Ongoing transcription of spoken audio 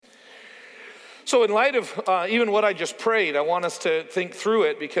So in light of even what I just prayed, I want us to think through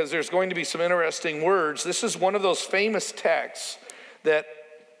it because there's going to be some interesting words. This is one of those famous texts that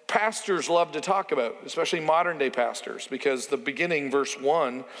pastors love to talk about, especially modern day pastors, because the beginning, verse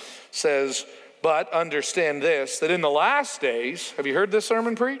 1, says, "But understand this, that in the last days," have you heard this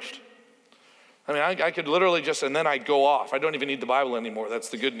sermon preached? I mean, I could literally just, and then I'd go off. I don't even need the Bible anymore. That's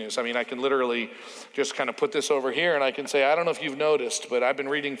the good news. I mean, I can literally just kind of put this over here and I can say, I don't know if you've noticed, but I've been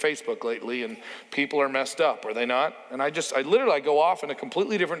reading Facebook lately and people are messed up, are they not? And I literally go off in a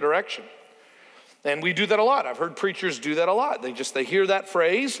completely different direction. And we do that a lot. I've heard preachers do that a lot. They hear that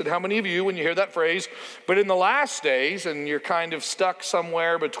phrase, and how many of you, when you hear that phrase, but in the last days, and you're kind of stuck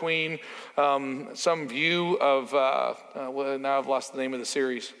somewhere between some view of, now I've lost the name of the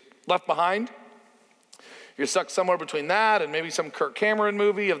series, Left Behind. You're stuck somewhere between that and maybe some Kirk Cameron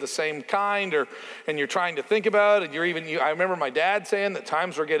movie of the same kind, and you're trying to think about it. I remember my dad saying that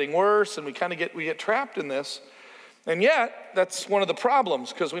times were getting worse, and we get trapped in this. And yet, that's one of the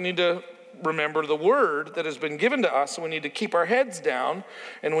problems, because we need to remember the word that has been given to us, and we need to keep our heads down,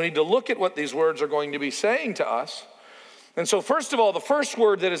 and we need to look at what these words are going to be saying to us. And so first of all, the first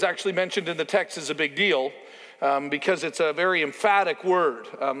word that is actually mentioned in the text is a big deal, because it's a very emphatic word.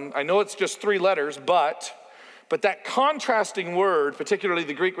 I know it's just 3 letters, but that contrasting word, particularly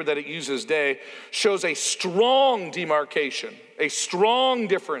the Greek word that it uses today, shows a strong demarcation, a strong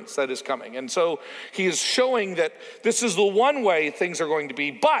difference that is coming. And so he is showing that this is the one way things are going to be,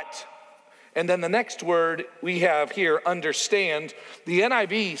 but, and then the next word we have here, understand. The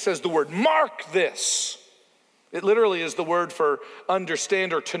NIV says the word mark this. It literally is the word for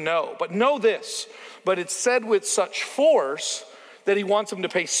understand or to know. But know this, but it's said with such force that he wants them to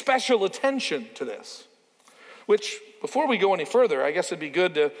pay special attention to this. Which, before we go any further, I guess it'd be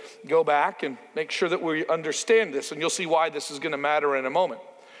good to go back and make sure that we understand this, and you'll see why this is going to matter in a moment.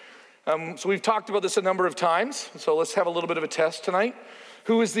 So we've talked about this a number of times, so let's have a little bit of a test tonight.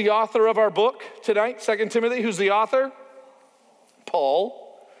 Who is the author of our book tonight, 2 Timothy? Who's the author?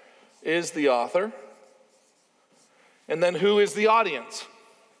 Paul is the author. And then who is the audience?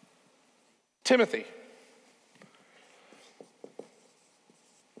 Timothy,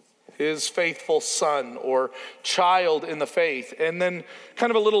 his faithful son or child in the faith. And then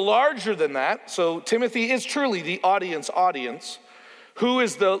kind of a little larger than that, so Timothy is truly the audience. Who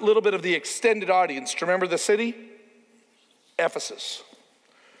is the little bit of the extended audience? Do you remember the city? Ephesus.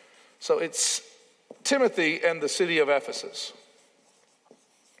 So it's Timothy and the city of Ephesus.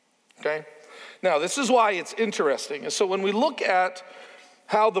 Okay? Now, this is why it's interesting. So when we look at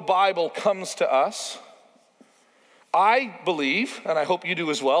how the Bible comes to us, I believe, and I hope you do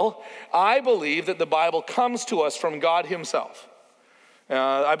as well, I believe that the Bible comes to us from God himself.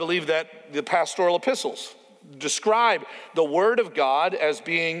 I believe that the pastoral epistles describe the word of God as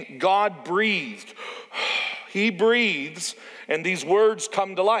being God-breathed. He breathes, and these words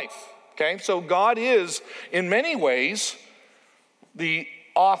come to life. Okay, so God is, in many ways, the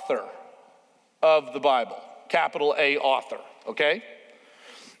author of the Bible. Capital A, author. Okay?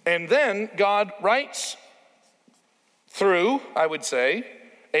 And then God writes through, I would say,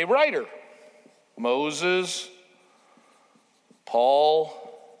 a writer. Moses, Paul,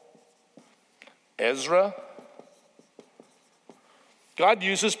 Ezra. God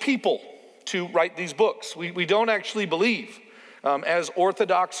uses people to write these books. We don't actually believe, as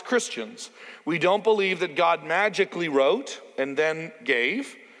Orthodox Christians, we don't believe that God magically wrote and then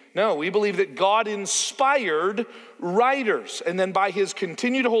gave. No, we believe that God inspired writers, and then by his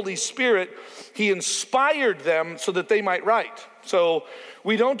continued Holy Spirit, he inspired them so that they might write. So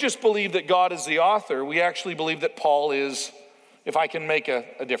we don't just believe that God is the author, we actually believe that Paul is, if I can make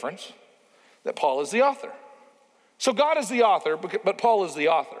a difference, that Paul is the author. So God is the author, but Paul is the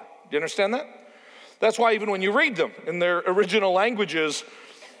author. Do you understand that? That's why even when you read them in their original languages,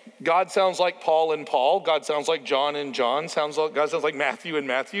 God sounds like Paul and Paul. God sounds like John and John. God sounds like Matthew and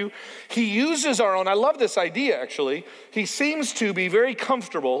Matthew. He uses our own. I love this idea, actually. He seems to be very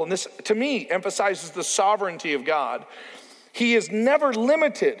comfortable, and this, to me, emphasizes the sovereignty of God. He is never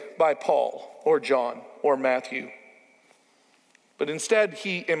limited by Paul or John or Matthew. But instead,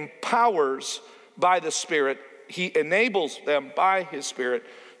 he empowers by the Spirit. He enables them by his Spirit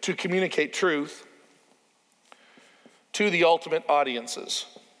to communicate truth to the ultimate audiences.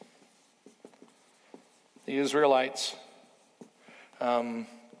 The Israelites, the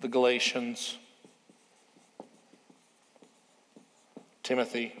Galatians,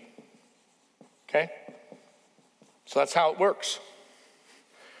 Timothy. Okay? So that's how it works.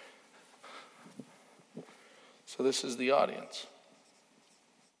 So this is the audience.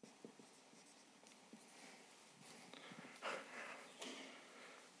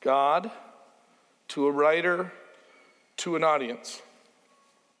 God to a writer, to an audience.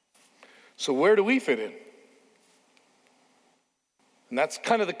 So where do we fit in? And that's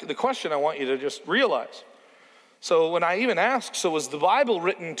kind of the question I want you to just realize. So when I even ask, so was the Bible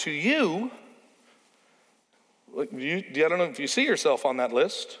written to you? I don't know if you see yourself on that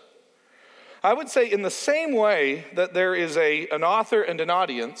list. I would say in the same way that there is an author and an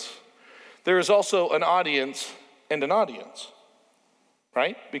audience, there is also an audience and an audience,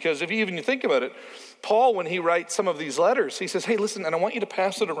 right? Because if you even think about it, Paul, when he writes some of these letters, he says, hey, listen, and I want you to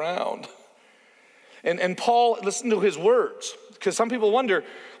pass it around. And Paul, listen to his words, because some people wonder,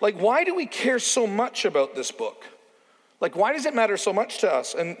 like, why do we care so much about this book? Like, why does it matter so much to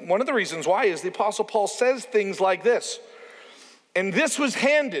us? And one of the reasons why is the Apostle Paul says things like this. And this was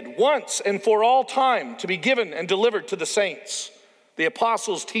handed once and for all time to be given and delivered to the saints. The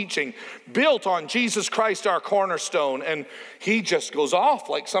apostles' teaching, built on Jesus Christ, our cornerstone. And he just goes off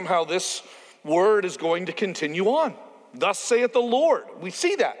like somehow this word is going to continue on. Thus saith the Lord. We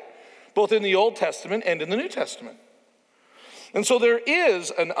see that both in the Old Testament and in the New Testament. And so there is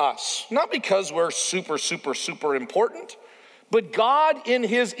an us, not because we're super, super, super important, but God in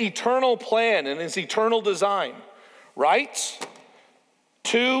his eternal plan and his eternal design writes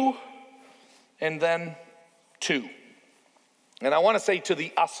to and then to. And I want to say to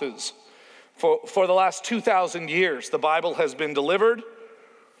the us's. For the last 2,000 years, the Bible has been delivered,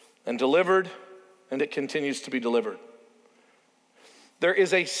 and it continues to be delivered. There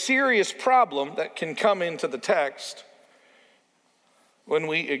is a serious problem that can come into the text when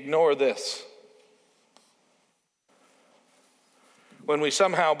we ignore this. When we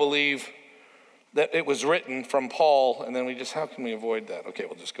somehow believe that it was written from Paul, and then we just, how can we avoid that? Okay,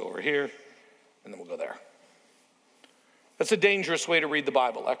 we'll just go over here, and then we'll go there. That's a dangerous way to read the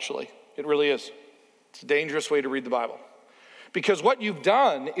Bible, actually. It really is. It's a dangerous way to read the Bible. Because what you've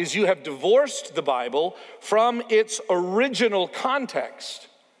done is you have divorced the Bible from its original context.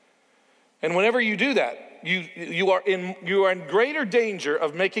 And whenever you do that, you are in greater danger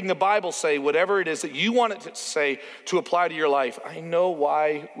of making the Bible say whatever it is that you want it to say to apply to your life. I know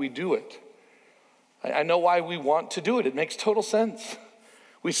why we do it. I know why we want to do it. It makes total sense.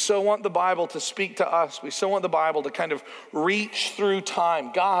 We so want the Bible to speak to us. We so want the Bible to kind of reach through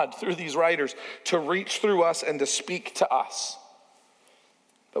time, God, through these writers, to reach through us and to speak to us.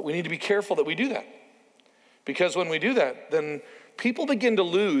 But we need to be careful that we do that. Because when we do that, then people begin to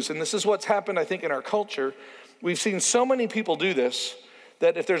lose, and this is what's happened, I think, in our culture. We've seen so many people do this,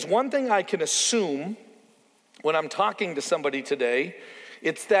 that if there's one thing I can assume when I'm talking to somebody today,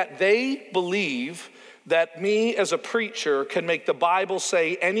 it's that they believe that me as a preacher can make the Bible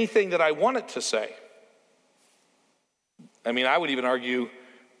say anything that I want it to say. I mean, I would even argue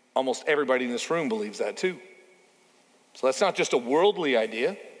almost everybody in this room believes that too. So that's not just a worldly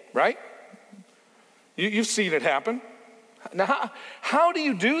idea, right? You've seen it happen. Now, how do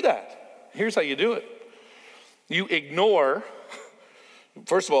you do that? Here's how you do it. You ignore,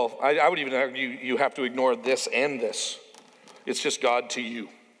 first of all, I would even argue you have to ignore this and this. It's just God to you.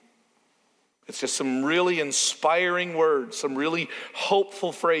 It's just some really inspiring words, some really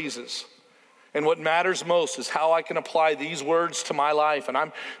hopeful phrases. And what matters most is how I can apply these words to my life. And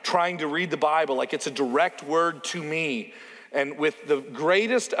I'm trying to read the Bible like it's a direct word to me. And with the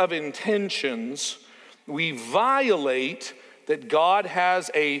greatest of intentions, we violate that God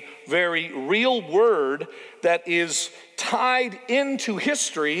has a very real word that is tied into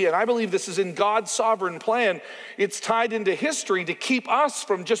history, and I believe this is in God's sovereign plan. It's tied into history to keep us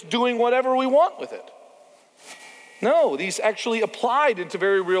from just doing whatever we want with it. No, these actually applied into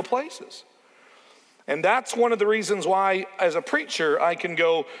very real places. And that's one of the reasons why, as a preacher, I can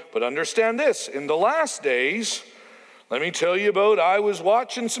go, but understand this, in the last days, let me tell you about, I was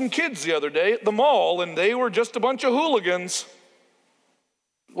watching some kids the other day at the mall, and they were just a bunch of hooligans.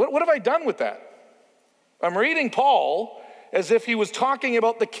 What have I done with that? I'm reading Paul as if he was talking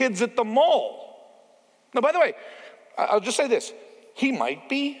about the kids at the mall. Now, by the way, I'll just say this. He might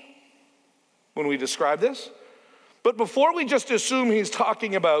be when we describe this. But before we just assume he's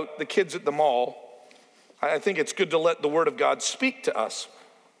talking about the kids at the mall, I think it's good to let the Word of God speak to us.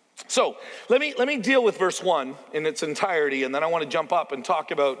 So let me deal with verse 1 in its entirety, and then I want to jump up and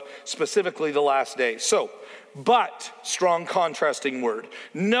talk about specifically the last days. So, but, strong contrasting word.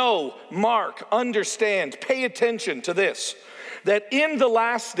 Know, mark, understand, pay attention to this, that in the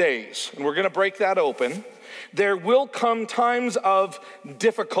last days, and we're going to break that open, there will come times of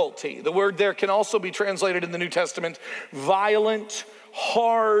difficulty. The word there can also be translated in the New Testament, violent,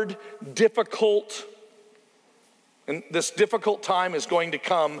 hard, difficult. And this difficult time is going to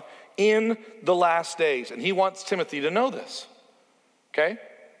come in the last days. And he wants Timothy to know this. Okay?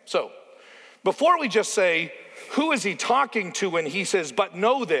 So, Before we just say, who is he talking to when he says, but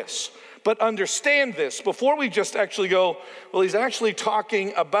know this, but understand this? Before we just actually go, well, he's actually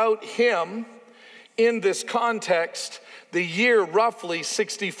talking about him in this context, the year roughly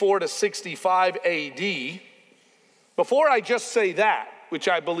 64 to 65 AD. Before I just say that, which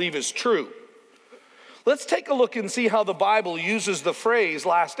I believe is true, let's take a look and see how the Bible uses the phrase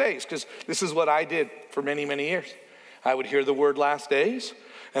last days, because this is what I did for many, many years. I would hear the word last days,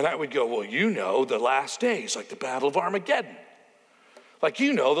 and I would go, well, you know, the last days, like the Battle of Armageddon. Like,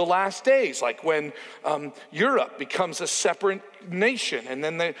 you know, the last days, like when Europe becomes a separate nation, and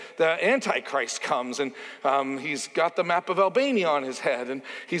then the Antichrist comes, and he's got the map of Albania on his head, and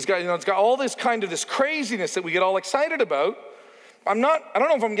he's got, it's got all this kind of this craziness that we get all excited about. I don't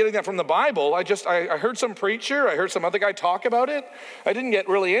know if I'm getting that from the Bible. I heard some preacher, I heard some other guy talk about it. I didn't get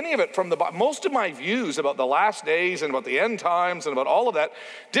really any of it from the Bible. Most of my views about the last days and about the end times and about all of that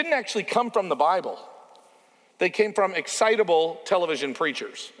didn't actually come from the Bible. They came from excitable television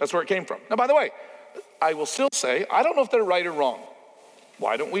preachers. That's where it came from. Now, by the way, I will still say, I don't know if they're right or wrong.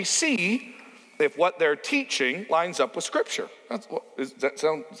 Why don't we see if what they're teaching lines up with Scripture? Does that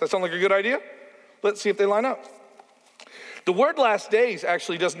sound like a good idea? Let's see if they line up. The word last days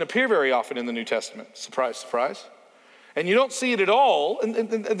actually doesn't appear very often in the New Testament. Surprise, surprise. And you don't see it at all. And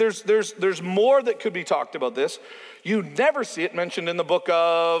there's more that could be talked about this. You never see it mentioned in the book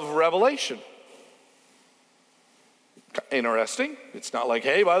of Revelation. Interesting. It's not like,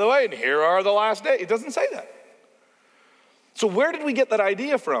 hey, by the way, and here are the last days. It doesn't say that. So where did we get that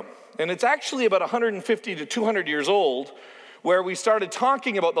idea from? And it's actually about 150 to 200 years old, where we started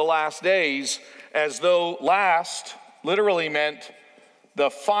talking about the last days as though last literally meant the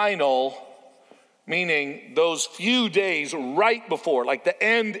final, meaning those few days right before, like the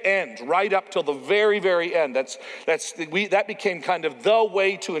end, right up till the very, very end. That became kind of the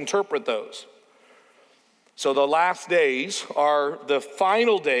way to interpret those. So the last days are the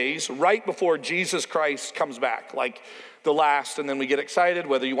final days right before Jesus Christ comes back, like the last, and then we get excited,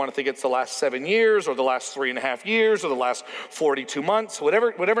 whether you want to think it's the last 7 years or the last 3.5 years or the last 42 months,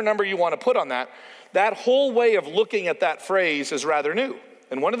 whatever number you want to put on that. That whole way of looking at that phrase is rather new.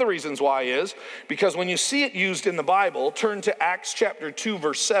 And one of the reasons why is because when you see it used in the Bible, turn to Acts chapter 2,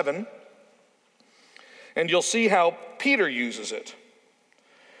 verse 7, and you'll see how Peter uses it.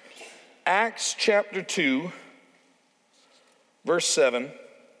 Acts chapter 2, verse 7.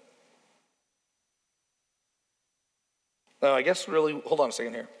 I guess really, hold on a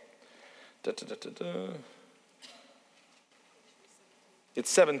second here. It's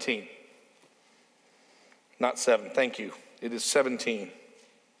 17. Not 7, thank you. It is 17.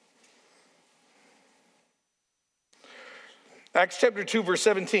 Acts chapter 2, verse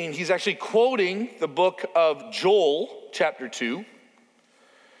 17, he's actually quoting the book of Joel, chapter 2.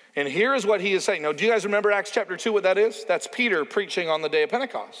 And here is what he is saying. Now, do you guys remember Acts chapter 2, what that is? That's Peter preaching on the day of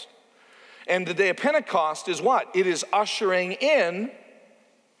Pentecost. And the day of Pentecost is what? It is ushering in,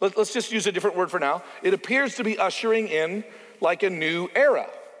 let's just use a different word for now. It appears to be ushering in like a new era,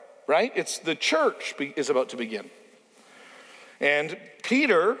 right? It's the church is about to begin. And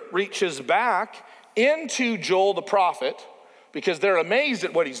Peter reaches back into Joel the prophet, because they're amazed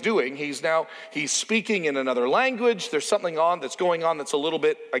at what he's doing. He's speaking in another language. There's something that's going on that's a little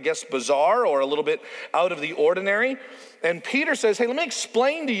bit, I guess, bizarre or a little bit out of the ordinary. And Peter says, hey, let me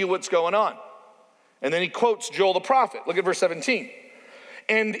explain to you what's going on. And then he quotes Joel the prophet. Look at verse 17.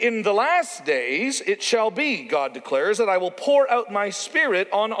 And in the last days it shall be, God declares, that I will pour out my spirit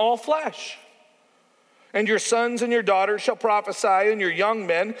on all flesh. And your sons and your daughters shall prophesy, and your young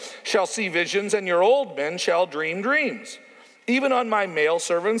men shall see visions, and your old men shall dream dreams. Even on my male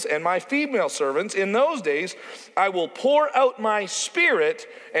servants and my female servants, in those days I will pour out my spirit,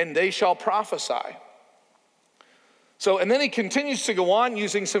 and they shall prophesy. So, and then he continues to go on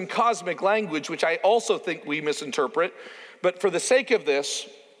using some cosmic language, which I also think we misinterpret. But for the sake of this,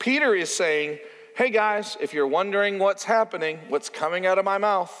 Peter is saying, hey guys, if you're wondering what's happening, what's coming out of my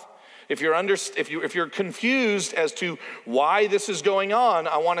mouth, if you're confused as to why this is going on,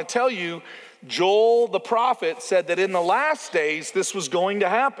 I want to tell you, Joel the prophet said that in the last days this was going to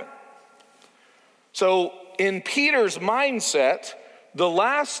happen. So in Peter's mindset, the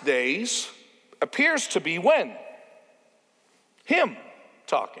last days appears to be when? Him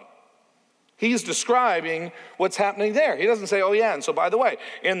talking. He's describing what's happening there. He doesn't say, oh yeah, and so by the way,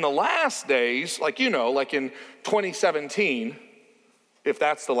 in the last days, like in 2017, if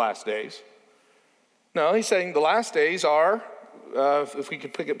that's the last days. No, he's saying the last days are, if we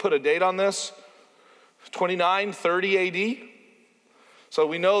could put a date on this, 29, 30 AD. So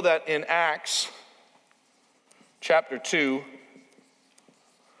we know that in Acts chapter 2,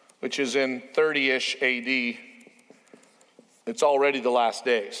 which is in 30-ish AD. It's already the last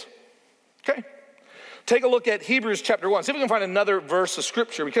days. Okay. Take a look at Hebrews chapter 1. See if we can find another verse of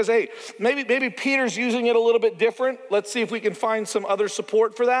scripture because, hey, maybe Peter's using it a little bit different. Let's see if we can find some other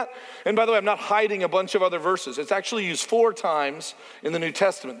support for that. And by the way, I'm not hiding a bunch of other verses. It's actually used 4 times in the New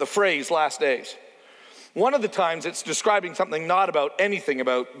Testament, the phrase last days. One of the times it's describing something not about anything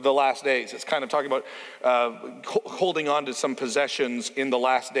about the last days. It's kind of talking about holding on to some possessions in the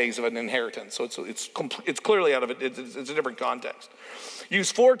last days of an inheritance. So it's clearly out of it. It's a different context.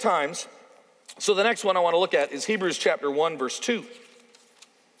 Used 4 times. So the next one I want to look at is Hebrews chapter 1, verse 2.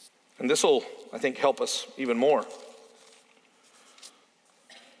 And this will, I think, help us even more.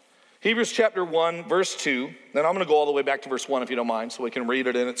 Hebrews chapter 1, verse 2. Then I'm going to go all the way back to verse 1 if you don't mind, so we can read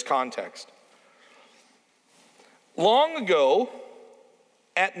it in its context. Long ago,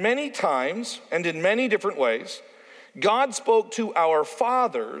 at many times and in many different ways, God spoke to our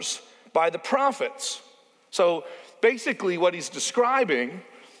fathers by the prophets. So basically what he's describing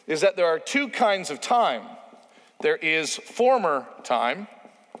is that there are 2 kinds of time. There is former time,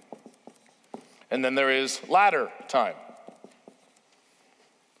 and then there is latter time.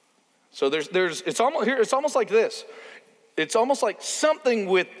 So it's almost like this. It's almost like something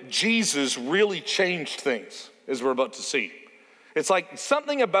with Jesus really changed things, as we're about to see. It's like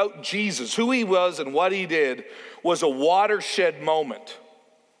something about Jesus, who he was and what he did, was a watershed moment.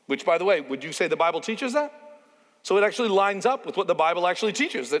 Which, by the way, would you say the Bible teaches that? So it actually lines up with what the Bible actually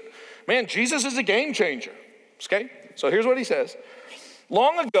teaches, that, man, Jesus is a game changer, okay? So here's what he says.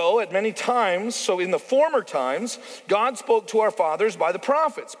 Long ago, at many times, so in the former times, God spoke to our fathers by the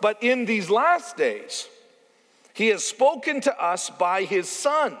prophets. But in these last days, he has spoken to us by his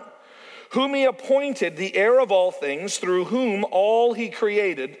Son, whom he appointed the heir of all things, through whom all he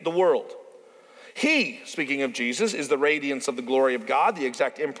created the world. He, speaking of Jesus, is the radiance of the glory of God, the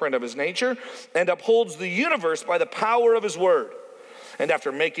exact imprint of his nature, and upholds the universe by the power of his word. And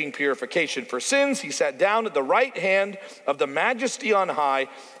after making purification for sins, he sat down at the right hand of the Majesty on high,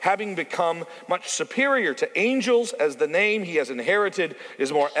 having become much superior to angels, as the name he has inherited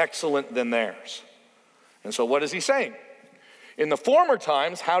is more excellent than theirs. And so what is he saying? In the former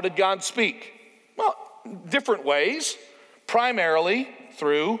times, how did God speak? Well, different ways, primarily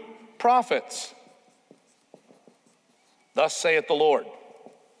through prophets. Thus saith the Lord.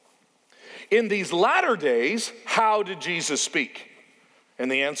 In these latter days, how did Jesus speak?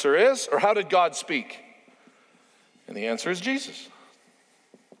 And the answer is, or how did God speak? And the answer is Jesus.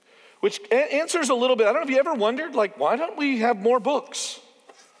 Which answers a little bit, I don't know if you ever wondered, like, why don't we have more books?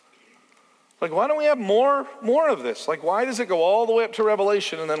 Like, why don't we have more of this? Like, why does it go all the way up to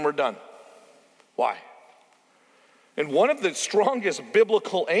Revelation and then we're done? Why? And one of the strongest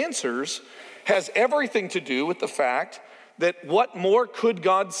biblical answers has everything to do with the fact that what more could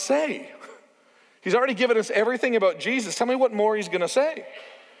God say? He's already given us everything about Jesus. Tell me what more he's going to say.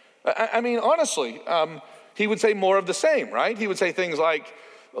 I mean, honestly, he would say more of the same, right? He would say things like,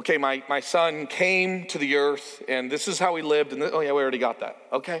 okay, my son came to the earth, and this is how he lived, and oh yeah, we already got that,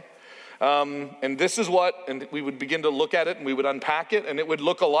 okay? And this is what, and we would begin to look at it, and we would unpack it, and it would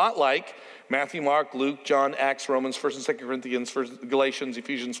look a lot like Matthew, Mark, Luke, John, Acts, Romans, 1st and 2nd Corinthians, 1st, Galatians,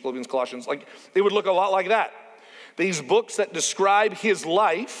 Ephesians, Philippians, Colossians. Like, it would look a lot like that. These books that describe his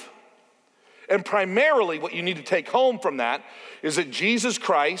life, and primarily what you need to take home from that is that Jesus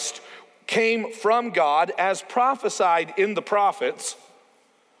Christ came from God as prophesied in the prophets,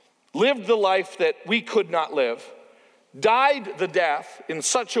 lived the life that we could not live, died the death in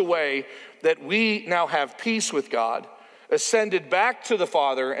such a way that we now have peace with God, ascended back to the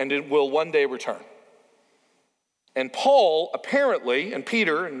Father, and it will one day return. And Paul, apparently, and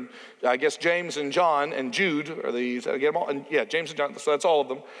Peter, and I guess James and John and Jude, are these, I get them all? And yeah, James and John, so that's all of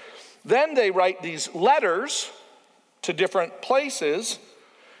them. Then they write these letters to different places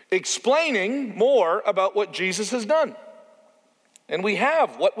explaining more about what Jesus has done. And we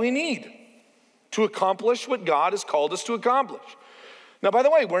have what we need to accomplish what God has called us to accomplish. Now, by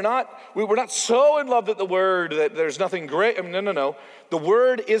the way, we're not so in love with the Word that there's nothing great. I mean, no. The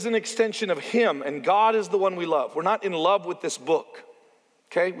Word is an extension of Him, and God is the one we love. We're not in love with this book,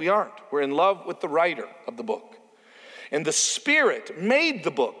 okay? We aren't. We're in love with the writer of the book. And the Spirit made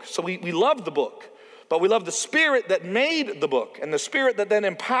the book, so we love the book. But we love the Spirit that made the book, and the Spirit that then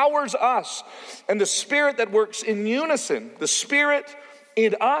empowers us, and the Spirit that works in unison. The Spirit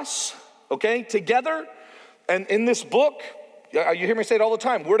in us, okay, together, and in this book. You hear me say it all the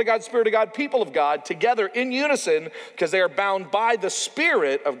time. Word of God, Spirit of God, people of God, together in unison, because they are bound by the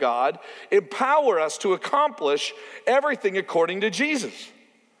Spirit of God, empower us to accomplish everything according to Jesus.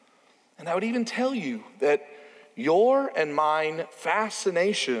 And I would even tell you that your and mine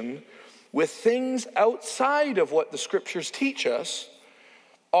fascination with things outside of what the scriptures teach us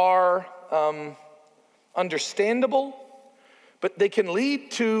are understandable, but they can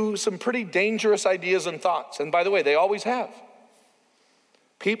lead to some pretty dangerous ideas and thoughts. And by the way, they always have.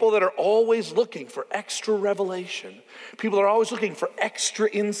 People that are always looking for extra revelation, people that are always looking for extra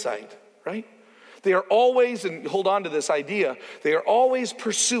insight, right? They are always, and hold on to this idea, they are always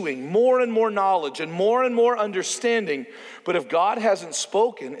pursuing more and more knowledge and more understanding. But if God hasn't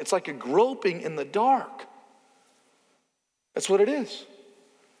spoken, it's like a groping in the dark. That's what it is.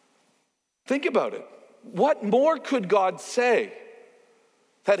 Think about it. What more could God say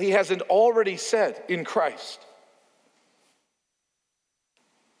that he hasn't already said in Christ?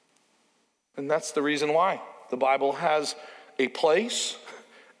 And that's the reason why the Bible has a place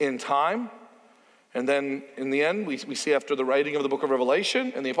in time. And then in the end, we see after the writing of the book of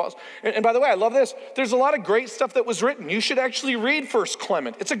Revelation and the apostles. And by the way, I love this. There's a lot of great stuff that was written. You should actually read 1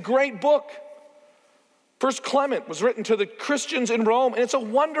 Clement. It's a great book. 1 Clement was written to the Christians in Rome, and it's a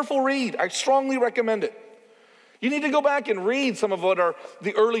wonderful read. I strongly recommend it. You need to go back and read some of what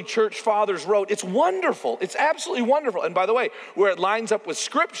the early church fathers wrote. It's wonderful. It's absolutely wonderful. And by the way, where it lines up with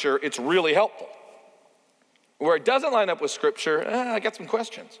Scripture, it's really helpful. Where it doesn't line up with Scripture, I got some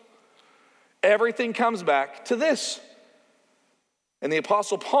questions. Everything comes back to this. And the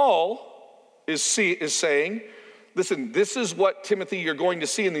Apostle Paul is saying, listen, this is what, Timothy, you're going to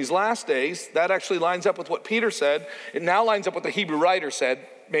see in these last days. That actually lines up with what Peter said. It now lines up with what the Hebrew writer said.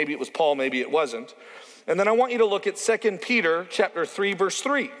 Maybe it was Paul, maybe it wasn't. And then I want you to look at 2 Peter chapter 3, verse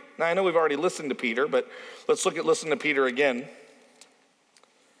 3. Now, I know we've already listened to Peter, but let's listen to Peter again.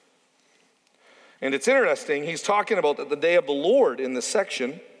 And it's interesting. He's talking about the day of the Lord in this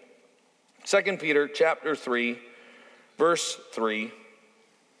section. 2 Peter chapter 3, verse 3.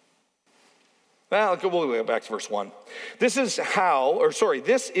 Well, we'll go back to verse 1. This is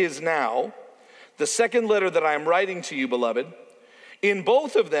now the second letter that I am writing to you, beloved. In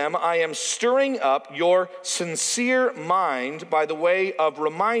both of them, I am stirring up your sincere mind by the way of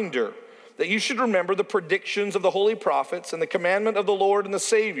reminder, that you should remember the predictions of the holy prophets and the commandment of the Lord and the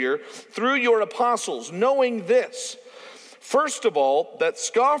Savior through your apostles, knowing this, first of all, that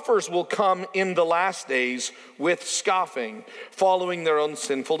scoffers will come in the last days with scoffing, following their own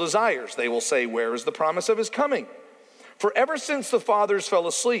sinful desires. They will say, where is the promise of his coming? For ever since the fathers fell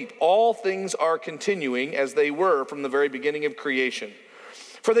asleep, all things are continuing as they were from the very beginning of creation.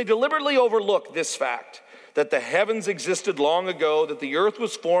 For they deliberately overlook this fact, that the heavens existed long ago, that the earth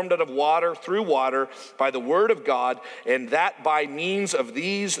was formed out of water through water by the word of God, and that by means of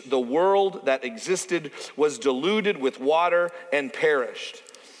these the world that existed was diluted with water and perished.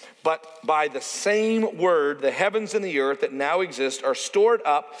 But by the same word, the heavens and the earth that now exist are stored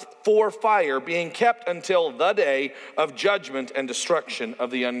up for fire, being kept until the day of judgment and destruction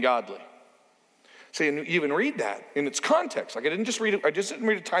of the ungodly. See, and you even read that in its context. Like I just didn't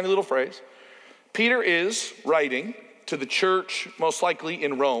read a tiny little phrase. Peter is writing to the church, most likely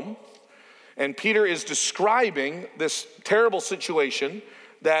in Rome, and Peter is describing this terrible situation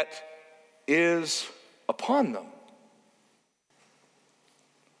that is upon them.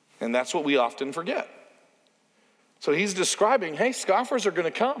 And that's what we often forget. So he's describing, hey, scoffers are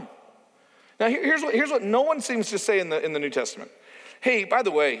going to come. Now here's what no one seems to say in the New Testament. Hey, by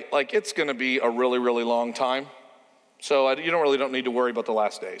the way, like it's going to be a really, really long time. So you don't need to worry about the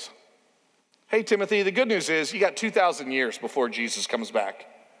last days. Hey, Timothy, the good news is you got 2,000 years before Jesus comes back.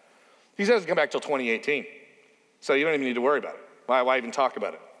 He doesn't come back till 2018. So you don't even need to worry about it. Why even talk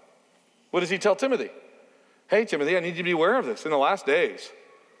about it? What does he tell Timothy? Hey, Timothy, I need you to be aware of this in the last days.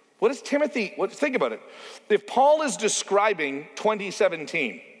 What is Timothy? Think about it. If Paul is describing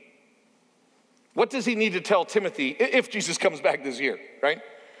 2017, what does he need to tell Timothy if Jesus comes back this year, right?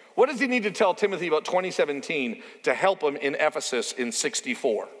 What does he need to tell Timothy about 2017 to help him in Ephesus in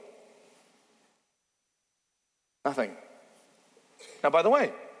 64? Nothing. Now, by the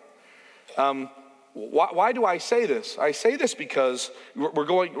way, why do I say this? I say this because we're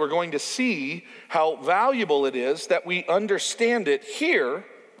going to see how valuable it is that we understand it here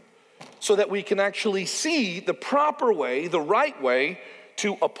so that we can actually see the proper way, the right way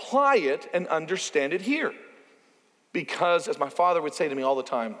to apply it and understand it here. Because, as my father would say to me all the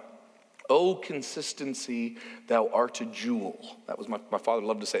time, "O consistency, thou art a jewel." That was my father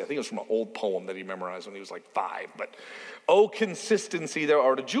loved to say. I think it was from an old poem that he memorized when he was like 5. But, "O consistency, thou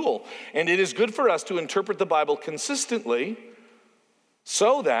art a jewel." And it is good for us to interpret the Bible consistently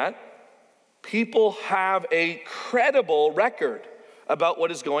so that people have a credible record about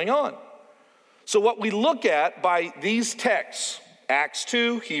what is going on. So what we look at by these texts, Acts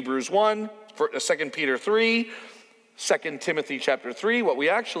 2, Hebrews 1, 2 Peter 3, 2 Timothy chapter 3, what we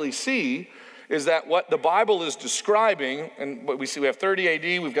actually see is that what the Bible is describing, and what we see, we have 30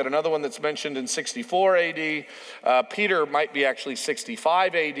 AD, we've got another one that's mentioned in 64 AD, Peter might be actually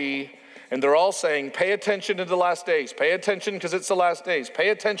 65 AD, and they're all saying, pay attention to the last days, pay attention because it's the last days, pay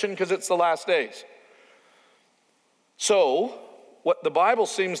attention because it's the last days. So, what the Bible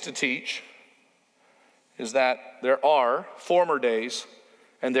seems to teach is that there are former days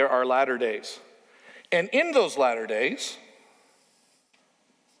and there are latter days. And in those latter days,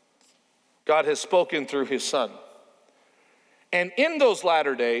 God has spoken through his Son. And in those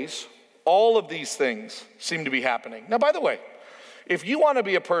latter days, all of these things seem to be happening. Now, by the way, if you want to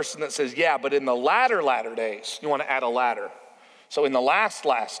be a person that says, yeah, but in the latter days, you want to add a latter. So in the last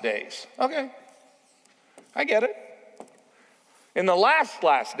days, okay, I get it. In the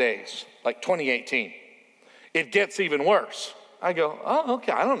last days, like 2018, it gets even worse. I go, oh,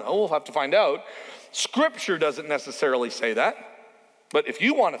 okay, I don't know, we'll have to find out. Scripture doesn't necessarily say that. But if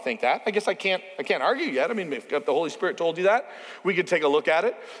you want to think that, I guess I can't argue yet. I mean, if the Holy Spirit told you that, we could take a look at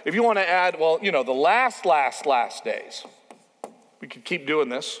it. If you want to add, well, you know, the last days, we could keep doing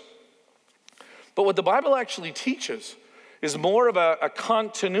this. But what the Bible actually teaches is more of a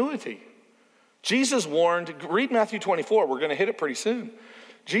continuity. Jesus warned, read Matthew 24, we're going to hit it pretty soon.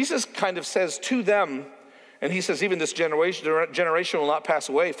 Jesus kind of says to them, and he says, even this generation will not pass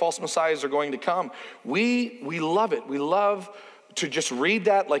away. False messiahs are going to come. We love it. We love to just read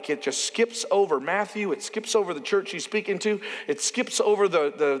that like it just skips over Matthew. It skips over the church he's speaking to. It skips over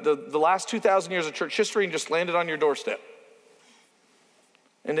the last 2,000 years of church history and just landed on your doorstep.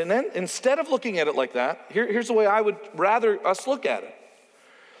 And then instead of looking at it like that, here's the way I would rather us look at it.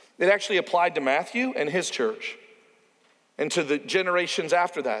 It actually applied to Matthew and his church, and to the generations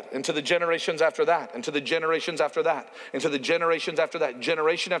after that, and to the generations after that, and to the generations after that, and to the generations after that,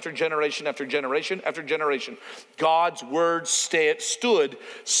 generation after generation after generation after generation. God's word stood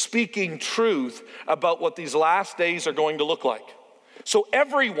speaking truth about what these last days are going to look like. So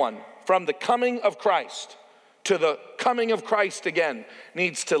everyone from the coming of Christ to the coming of Christ again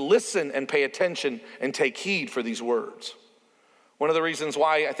needs to listen and pay attention and take heed for these words. One of the reasons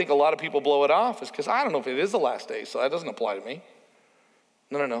why I think a lot of people blow it off is because I don't know if it is the last days, so that doesn't apply to me.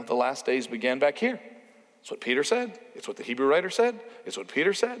 No. The last days began back here. It's what Peter said. It's what the Hebrew writer said. It's what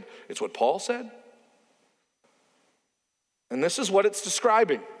Peter said. It's what Paul said. And this is what it's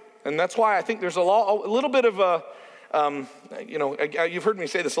describing. And that's why I think there's a little bit of a, you've heard me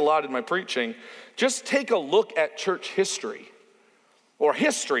say this a lot in my preaching. Just take a look at church history, or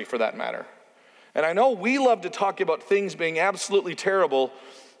history for that matter. And I know we love to talk about things being absolutely terrible.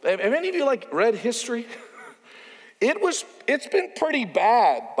 Have any of you read history? It's been pretty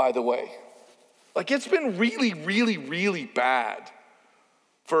bad, by the way. It's been really, really, really bad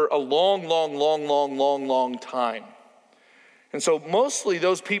for a long time. And so mostly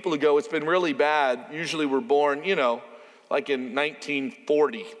those people who go, it's been really bad, usually were born, in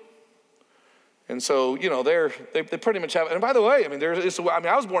 1940. And so, they pretty much have, and by the way,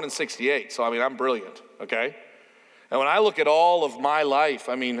 I was born in 68, so I'm brilliant, okay? And when I look at all of my life,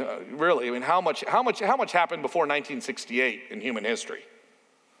 how much happened before 1968 in human history?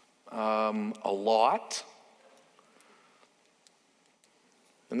 A lot.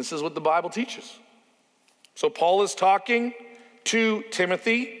 And this is what the Bible teaches. So Paul is talking to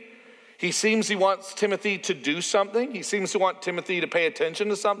Timothy. He wants Timothy to do something. He seems to want Timothy to pay attention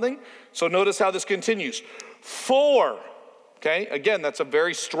to something. So notice how this continues. For, okay, again, that's a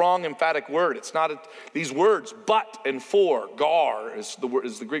very strong, emphatic word. It's not these words, but and for, gar is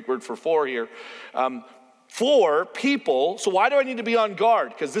the Greek word for here. For people, so why do I need to be on guard?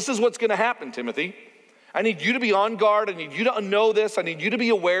 Because this is what's going to happen, Timothy. I need you to be on guard. I need you to know this. I need you to be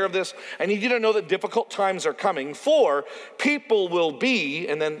aware of this. I need you to know that difficult times are coming. For people will be,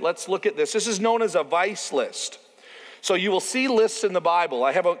 and then let's look at this. This is known as a vice list. So you will see lists in the Bible.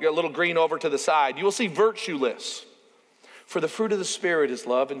 I have a little green over to the side. You will see virtue lists. For the fruit of the Spirit is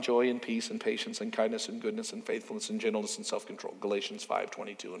love and joy and peace and patience and kindness and goodness and faithfulness and gentleness and self-control. Galatians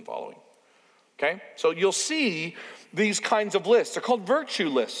 5:22 and following. Okay, so you'll see these kinds of lists. They're called virtue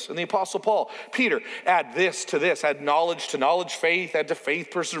lists. And the Apostle Paul, Peter, add this to this, add knowledge to knowledge, faith, add to faith,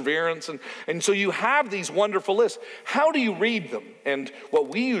 perseverance. And so you have these wonderful lists. How do you read them? And what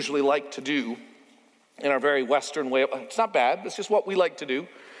we usually like to do in our very Western way, it's not bad, it's just what we like to do.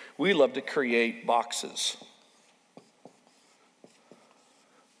 We love to create boxes.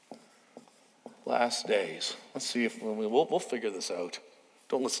 Last days. Let's see if we'll figure this out.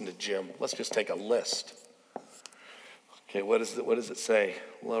 Don't listen to Jim. Let's just take a list. Okay, what does it say?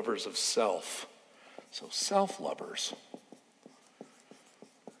 Lovers of self. So self-lovers.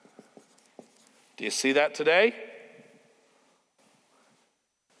 Do you see that today?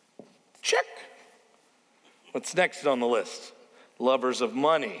 Check. What's next on the list? Lovers of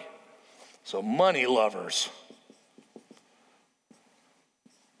money. So money lovers.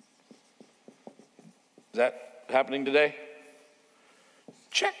 Is that happening today?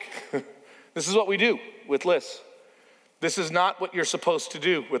 Check. This is what we do with lists. This is not what you're supposed to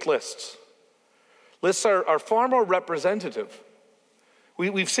do with lists. Lists are far more representative.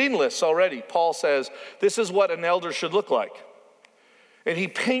 We've seen lists already. Paul says, this is what an elder should look like. And he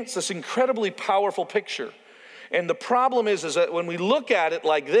paints this incredibly powerful picture. And the problem is that when we look at it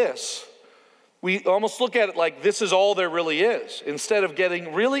like this, we almost look at it like this is all there really is, instead of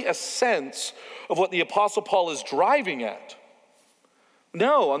getting really a sense of what the Apostle Paul is driving at.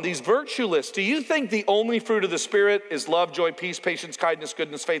 No, on these virtue lists, do you think the only fruit of the Spirit is love, joy, peace, patience, kindness,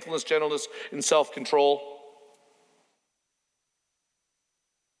 goodness, faithfulness, gentleness, and self-control?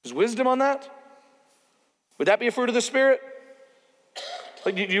 Is wisdom on that? Would that be a fruit of the Spirit?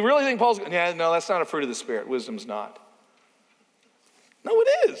 Like, do you really think Paul's going, yeah, no, that's not a fruit of the Spirit. Wisdom's not. No,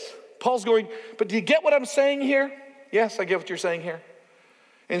 it is. Paul's going, but do you get what I'm saying here? Yes, I get what you're saying here.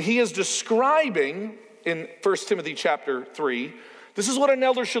 And he is describing in 1 Timothy chapter 3, this is what an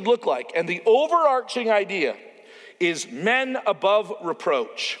elder should look like. And the overarching idea is men above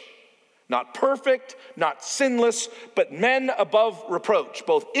reproach. Not perfect, not sinless, but men above reproach,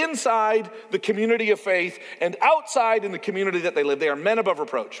 both inside the community of faith and outside in the community that they live. They are men above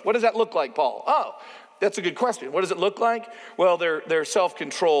reproach. What does that look like, Paul? Oh, that's a good question. What does it look like? Well, they're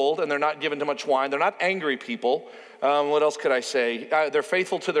self-controlled and they're not given to much wine. They're not angry people. What else could I say? They're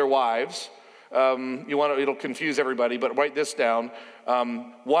faithful to their wives. It'll confuse everybody, but write this down.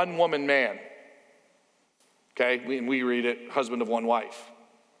 One woman man. Okay, we read it, husband of one wife.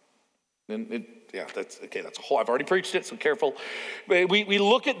 And that's a whole, I've already preached it, so careful. We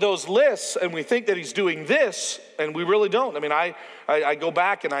look at those lists and we think that he's doing this, and we really don't. I mean, I go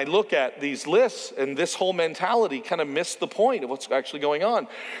back and I look at these lists, and this whole mentality kind of missed the point of what's actually going on.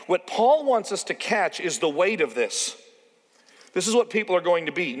 What Paul wants us to catch is the weight of this. This is what people are going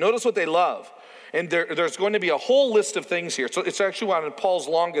to be. Notice what they love. And there's going to be a whole list of things here. So it's actually one of Paul's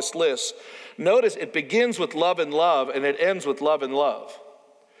longest lists. Notice it begins with love and love, and it ends with love and love.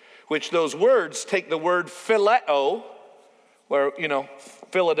 Which those words take the word phileo, where,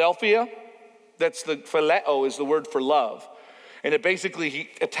 Philadelphia, that's the phileo is the word for love. And it basically, he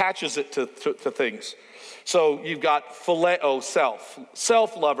attaches it to things. So you've got phileo,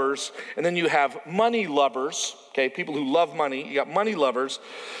 self-lovers, and then you have money lovers, okay, people who love money. You got money lovers,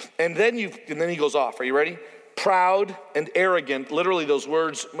 and then he goes off. Are you ready? Proud and arrogant, literally those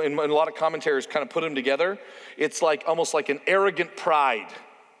words, in a lot of commentaries kind of put them together. It's like almost like an arrogant pride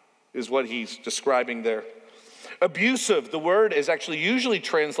is what he's describing there. Abusive, the word is actually usually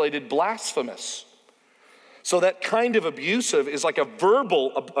translated blasphemous. So that kind of abusive is like a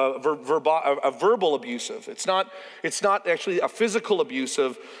verbal abusive. It's not actually a physical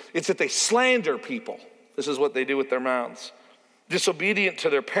abusive. It's that they slander people. This is what they do with their mouths. Disobedient to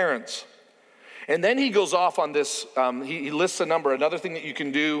their parents. And then he goes off on this. He lists a number. Another thing that you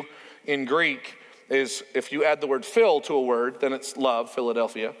can do in Greek is if you add the word phil to a word, then it's love,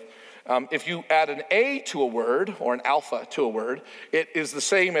 Philadelphia. If you add an A to a word or an alpha to a word, it is the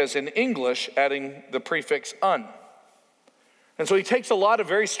same as in English adding the prefix un. And so he takes a lot of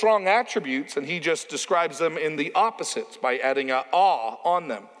very strong attributes and he just describes them in the opposites by adding a ah on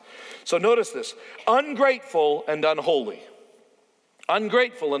them. So notice this, ungrateful and unholy.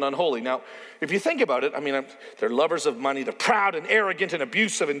 Ungrateful and unholy. Now, if you think about it, they're lovers of money, they're proud and arrogant and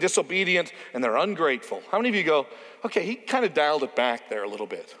abusive and disobedient, and they're ungrateful. How many of you go, okay, he kind of dialed it back there a little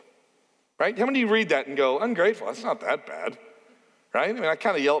bit? Right? How many of you read that and go, ungrateful? That's not that bad, right? I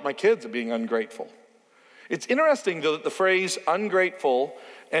kind of yell at my kids at being ungrateful. It's interesting, though, that the phrase ungrateful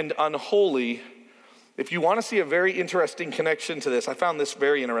and unholy, if you want to see a very interesting connection to this, I found this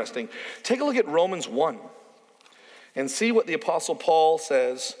very interesting. Take a look at Romans 1 and see what the Apostle Paul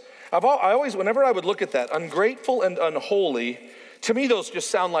says. Whenever I would look at that, ungrateful and unholy, to me those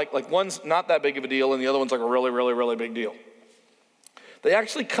just sound like one's not that big of a deal and the other one's like a really, really, really big deal. They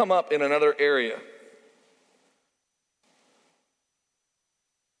actually come up in another area.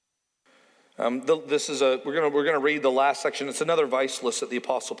 We're going to read the last section. It's another vice list that the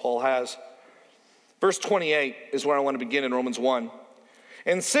Apostle Paul has. Verse 28 is where I want to begin in Romans 1.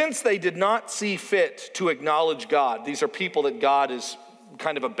 And since they did not see fit to acknowledge God, these are people that God is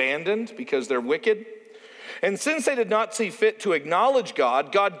kind of abandoned because they're wicked, And since they did not see fit to acknowledge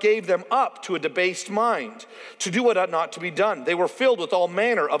God, God gave them up to a debased mind, to do what ought not to be done. They were filled with all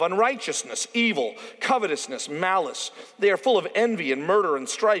manner of unrighteousness, evil, covetousness, malice. They are full of envy and murder and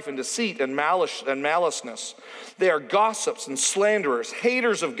strife and deceit and maliceness. They are gossips and slanderers,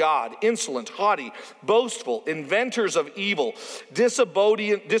 haters of God, insolent, haughty, boastful, inventors of evil,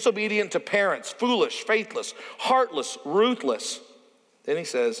 disobedient to parents, foolish, faithless, heartless, ruthless. Then he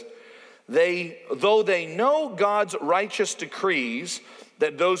says, though they know God's righteous decrees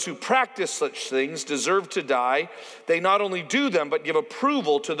that those who practice such things deserve to die, they not only do them, but give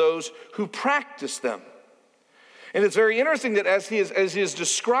approval to those who practice them. And it's very interesting that as he is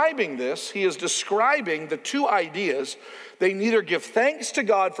describing this, he is describing the two ideas. They neither give thanks to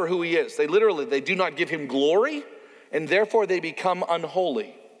God for who he is. They do not give him glory, and therefore they become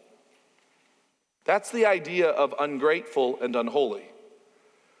unholy. That's the idea of ungrateful and unholy.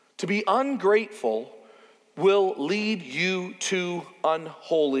 To be ungrateful will lead you to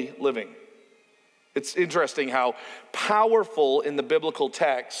unholy living. It's interesting how powerful in the biblical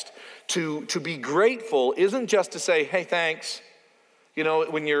text to be grateful isn't just to say, hey, thanks. You know,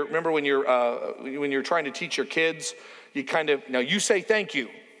 when you're trying to teach your kids, you say thank you.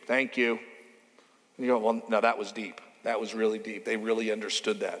 And you go, well, no, that was deep. That was really deep. They really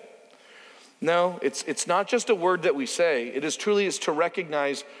understood that. No, it's not just a word that we say. It is to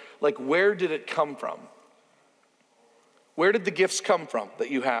recognize, like, where did it come from? Where did the gifts come from that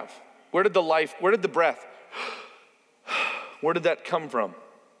you have? Where did the breath, where did that come from?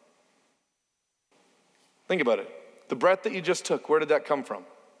 Think about it. The breath that you just took, where did that come from?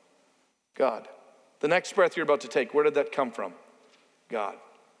 God. The next breath you're about to take, where did that come from? God.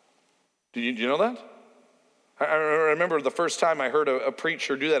 Do you know that? I remember the first time I heard a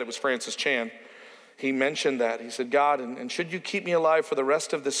preacher do that, it was Francis Chan. He mentioned that. He said, God, and should you keep me alive for the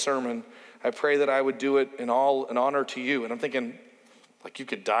rest of this sermon, I pray that I would do it in honor to you. And I'm thinking, like, you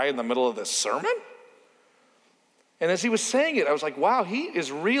could die in the middle of this sermon? And as he was saying it, I was like, wow, he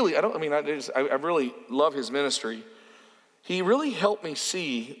is really, I really love his ministry. He really helped me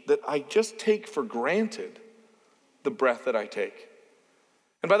see that I just take for granted the breath that I take.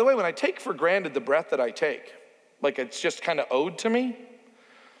 And by the way, when I take for granted the breath that I take, like it's just kind of owed to me,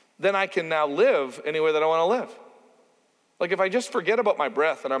 then I can now live any way that I want to live. Like if I just forget about my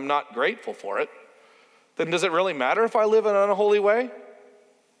breath and I'm not grateful for it, then does it really matter if I live in an unholy way?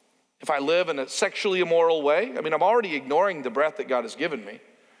 If I live in a sexually immoral way? I mean, I'm already ignoring the breath that God has given me.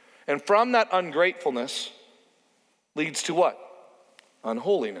 And from that ungratefulness leads to what?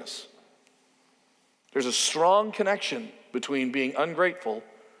 Unholiness. There's a strong connection between being ungrateful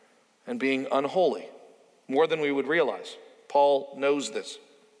and being unholy, more than we would realize. Paul knows this.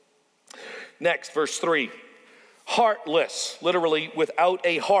 Next, verse 3. Heartless, literally without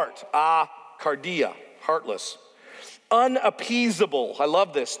a heart. Cardia, heartless. Unappeasable. I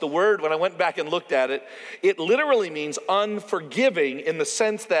love this. The word, when I went back and looked at it, it literally means unforgiving in the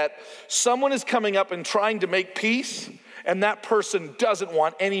sense that someone is coming up and trying to make peace, and that person doesn't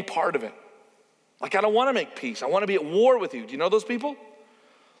want any part of it. Like, I don't want to make peace. I want to be at war with you. Do you know those people?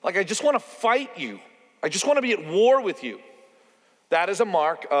 Like, I just want to fight you. I just want to be at war with you. That is a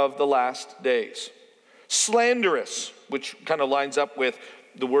mark of the last days. Slanderous, which kind of lines up with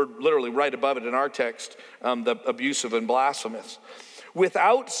the word literally right above it in our text, the abusive and blasphemous.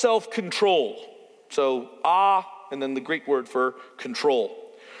 Without self-control. So, and then the Greek word for control.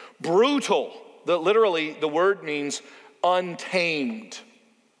 Brutal. Literally, the word means untamed.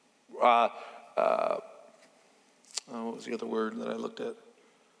 What was the other word that I looked at?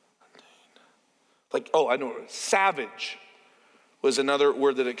 I know. Savage was another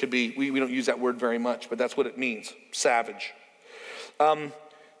word that it could be. We don't use that word very much, but that's what it means. Savage.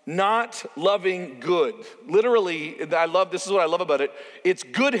 Not loving good. Literally, this is what I love about it. It's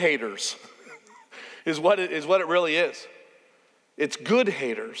good haters is what it really is. It's good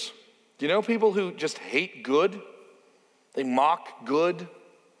haters. Do you know people who just hate good? They mock good.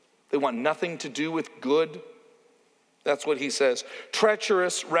 They want nothing to do with good. That's what he says.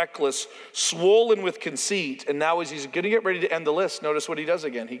 Treacherous, reckless, swollen with conceit. And now as he's going to get ready to end the list, notice what he does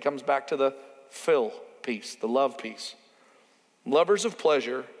again. He comes back to the Phil piece, the love piece. Lovers of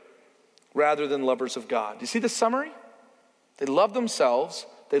pleasure rather than lovers of God. Do you see the summary? They love themselves,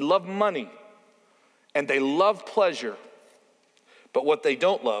 they love money, and they love pleasure. But what they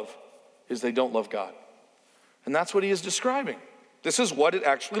don't love is they don't love God. And that's what he is describing. This is what it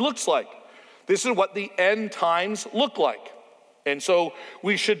actually looks like. This is what the end times look like. And so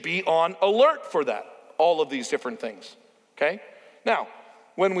we should be on alert for that, all of these different things, okay? Now,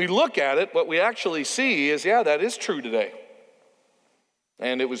 when we look at it, what we actually see is, that is true today.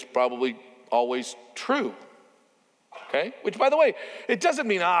 And it was probably always true Okay? Which, by the way, it doesn't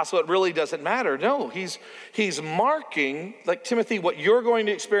mean, so it really doesn't matter. No, he's marking, like Timothy, what you're going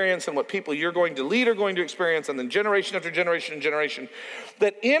to experience and what people you're going to lead are going to experience, and then generation after generation and generation,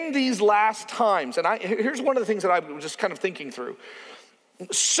 that in these last times, and here's one of the things that I was just kind of thinking through.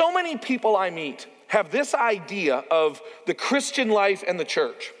 So many people I meet have this idea of the Christian life and the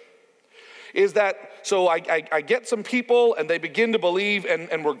church. Is that, so I get some people and they begin to believe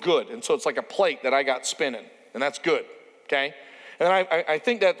and we're good. And so it's like a plate that I got spinning, and that's good. Okay? And then I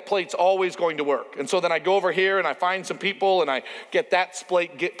think that plate's always going to work. And so then I go over here and I find some people and I get that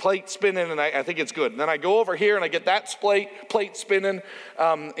plate spinning, and I think it's good. And then I go over here and I get that plate spinning.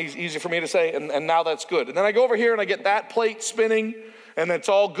 Easy for me to say, and now that's good. And then I go over here and I get that plate spinning, and it's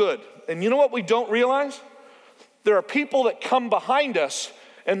all good. And you know what we don't realize? There are people that come behind us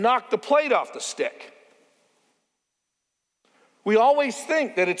and knock the plate off the stick. We always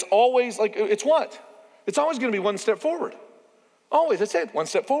think that it's always like, it's what? It's always going to be one step forward. Always, that's it. One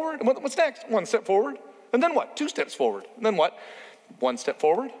step forward. And what's next? One step forward. And then what? 2 steps forward. And then what? 1 step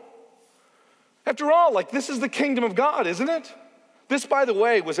forward. After all, like, this is the kingdom of God, isn't it? This, by the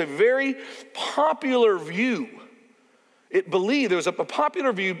way, was a very popular view. There was a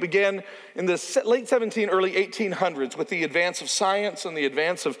popular view began in the late 1700s, early 1800s with the advance of science and the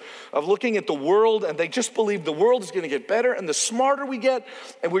advance of looking at the world, and they just believed the world is going to get better, and the smarter we get,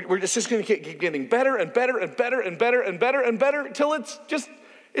 and we're just going to keep getting better and better and better and better and better and better until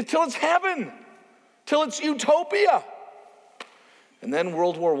it's heaven, till it's utopia. And then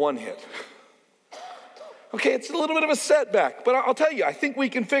World War I hit. Okay, it's a little bit of a setback, but I'll tell you, I think we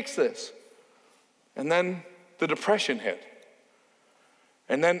can fix this. And then the Depression hit.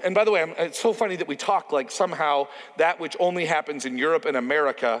 And by the way, it's so funny that we talk like somehow that which only happens in Europe and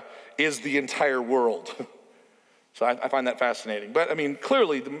America is the entire world. So I find that fascinating. But I mean,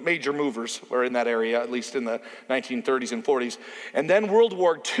 clearly the major movers were in that area, at least in the 1930s and 40s. And then World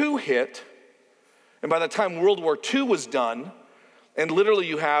War II hit. And by the time World War II was done, and literally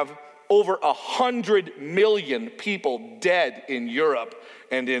you have over 100 million people dead in Europe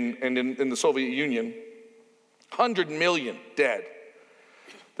and in the Soviet Union. 100 million dead.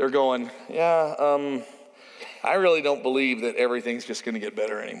 They're going, I really don't believe that everything's just going to get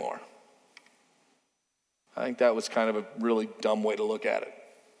better anymore. I think that was kind of a really dumb way to look at it.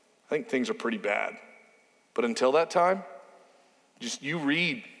 I think things are pretty bad. But until that time, just you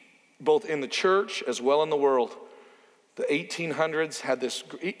read both in the church as well in the world, the 1800s had this,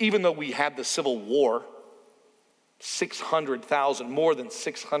 even though we had the Civil War, 600,000, more than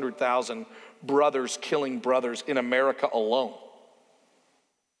 600,000 brothers killing brothers in America alone,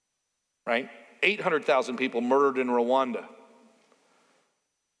 right? 800,000 people murdered in Rwanda.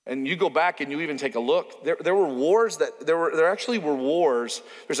 And you go back and you even take a look. There were wars there actually were wars.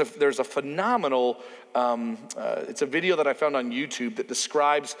 There's a phenomenal. It's a video that I found on YouTube that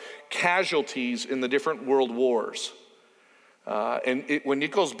describes casualties in the different world wars. When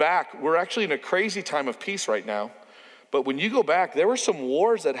it goes back, we're actually in a crazy time of peace right now. But when you go back, there were some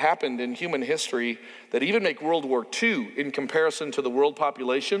wars that happened in human history that even make World War II, in comparison to the world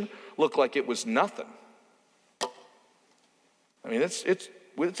population, look like it was nothing. I mean, it's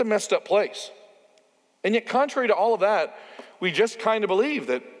a messed up place. And yet, contrary to all of that, we just kind of believe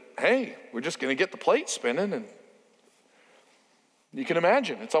that, hey, we're just going to get the plate spinning. And you can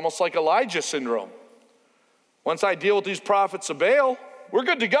imagine, it's almost like Elijah syndrome. Once I deal with these prophets of Baal, we're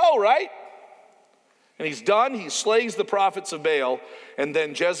good to go, right? And he's done, he slays the prophets of Baal, and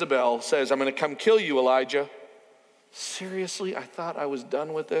then Jezebel says, I'm going to come kill you, Elijah. Seriously, I thought I was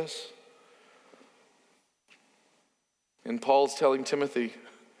done with this? And Paul's telling Timothy,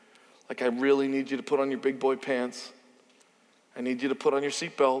 like, I really need you to put on your big boy pants. I need you to put on your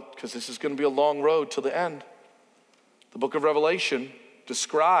seatbelt, because this is going to be a long road to the end. The book of Revelation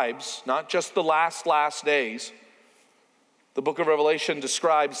describes not just the last days. The book of Revelation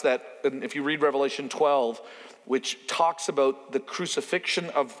describes that, and if you read Revelation 12, which talks about the crucifixion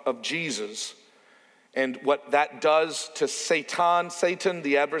of Jesus and what that does to Satan,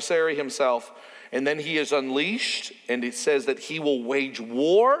 the adversary himself, and then he is unleashed, and it says that he will wage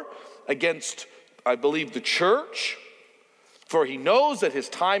war against, I believe, the church, for he knows that his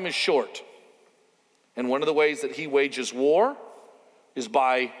time is short. And one of the ways that he wages war is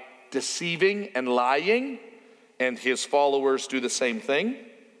by deceiving and lying, and his followers do the same thing.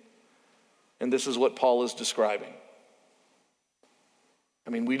 And this is what Paul is describing.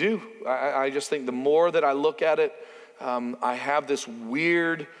 I mean, we do. I just think the more that I look at it, I have this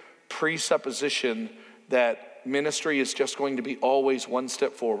weird presupposition that ministry is just going to be always one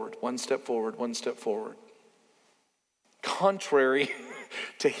step forward, one step forward, one step forward. Contrary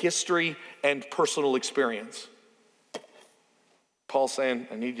to history and personal experience. Paul's saying,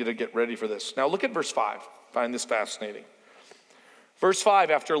 I need you to get ready for this. Now look at verse 5. I find this fascinating. Verse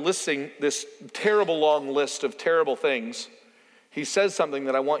 5, after listing this terrible long list of terrible things, he says something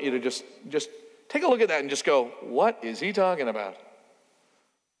that I want you to just take a look at that and just go, what is he talking about?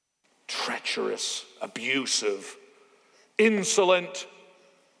 Treacherous, abusive, insolent,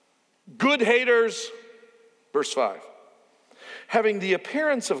 good haters. Verse 5. Having the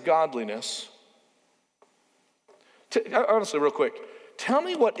appearance of godliness. Honestly, real quick, tell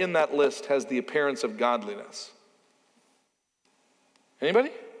me what in that list has the appearance of godliness.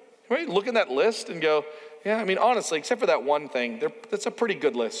 Anybody? Anybody look at that list and go, yeah, I mean, honestly, except for that one thing, that's a pretty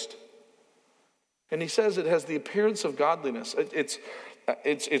good list. And he says it has the appearance of godliness.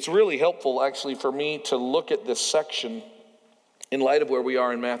 It's really helpful, actually, for me to look at this section in light of where we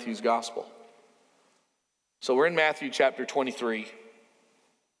are in Matthew's gospel. So we're in Matthew chapter 23.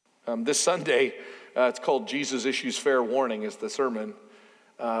 This Sunday, it's called Jesus Issues Fair Warning is the sermon.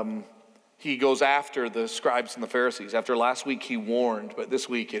 He goes after the scribes and the Pharisees. After last week, he warned, but this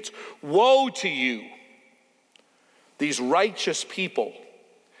week it's, woe to you, these righteous people.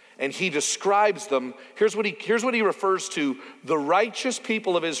 And he describes them. Here's what he refers to, the righteous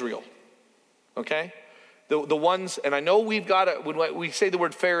people of Israel. Okay? The ones, and I know when we say the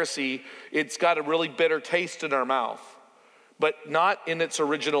word Pharisee, it's got a really bitter taste in our mouth, but not in its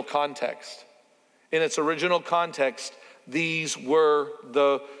original context. In its original context, these were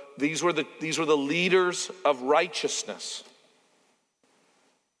the leaders of righteousness.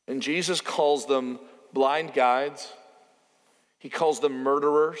 And Jesus calls them blind guides. He calls them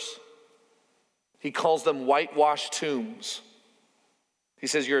murderers. He calls them whitewashed tombs. He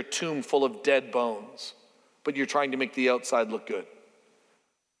says you're a tomb full of dead bones, but you're trying to make the outside look good.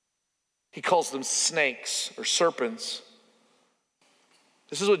 He calls them snakes or serpents.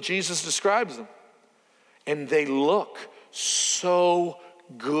 This is what Jesus describes them. And they look so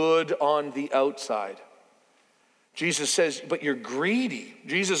good on the outside. Jesus says, but you're greedy.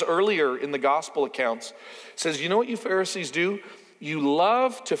 Jesus earlier in the gospel accounts says, you know what you Pharisees do? You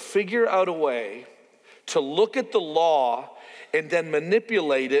love to figure out a way to look at the law and then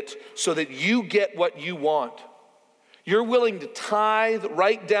manipulate it so that you get what you want. You're willing to tithe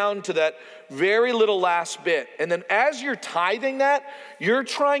right down to that very little last bit. And then as you're tithing that, you're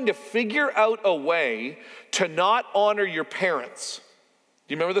trying to figure out a way to not honor your parents.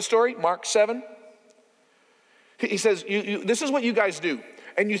 Do you remember the story? Mark 7? He says, this is what you guys do.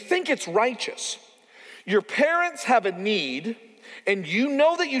 And you think it's righteous. Your parents have a need, and you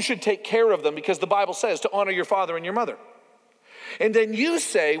know that you should take care of them because the Bible says to honor your father and your mother. And then you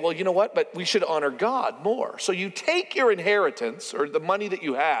say, well, you know what, but we should honor God more. So you take your inheritance or the money that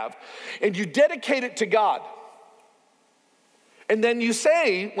you have and you dedicate it to God. And then you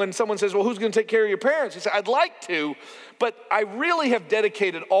say, when someone says, well, who's going to take care of your parents? You say, I'd like to, but I really have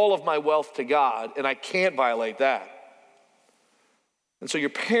dedicated all of my wealth to God and I can't violate that. And so your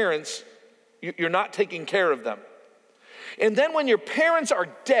parents, you're not taking care of them. And then when your parents are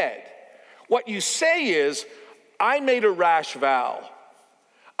dead, what you say is, I made a rash vow.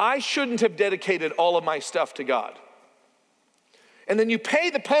 I shouldn't have dedicated all of my stuff to God. And then you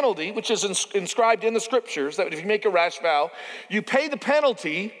pay the penalty, which is inscribed in the scriptures, that if you make a rash vow, you pay the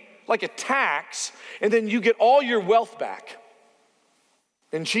penalty like a tax, and then you get all your wealth back.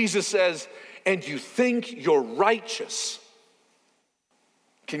 And Jesus says, and you think you're righteous.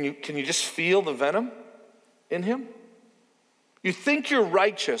 Can you just feel the venom in him? You think you're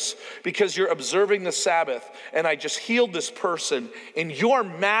righteous because you're observing the Sabbath and I just healed this person and you're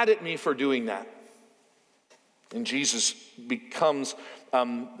mad at me for doing that. And Jesus becomes,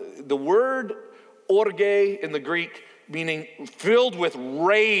 the word orge in the Greek, meaning filled with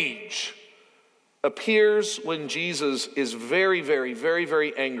rage, appears when Jesus is very, very, very,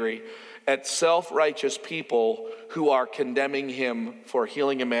 very angry at self-righteous people who are condemning him for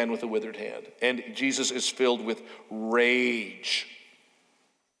healing a man with a withered hand. And Jesus is filled with rage.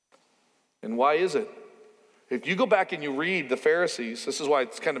 And why is it? If you go back and you read the Pharisees, this is why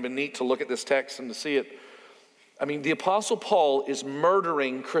it's kind of been neat to look at this text and to see it. I mean, the Apostle Paul is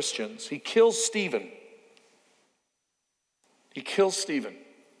murdering Christians. He kills Stephen. He kills Stephen.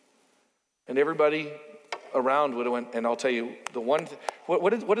 And everybody around would have went, and I'll tell you,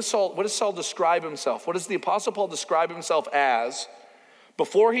 what does Saul describe himself? What does the Apostle Paul describe himself as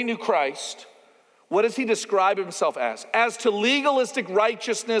before he knew Christ? What does he describe himself as? As to legalistic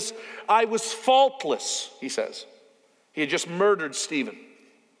righteousness, I was faultless, he says. He had just murdered Stephen.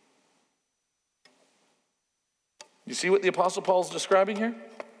 You see what the Apostle Paul is describing here?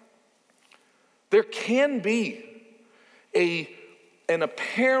 There can be an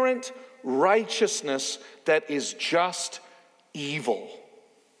apparent righteousness that is just evil.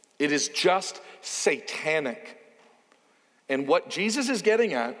 It is just satanic. And what Jesus is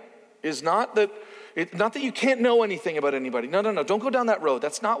getting at is not that you can't know anything about anybody. No, don't go down that road.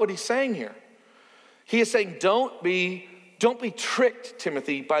 That's not what he's saying here. He is saying, don't be tricked,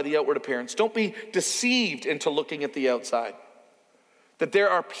 Timothy, by the outward appearance. Don't be deceived into looking at the outside. That there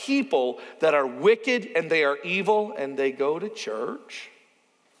are people that are wicked and they are evil and they go to church.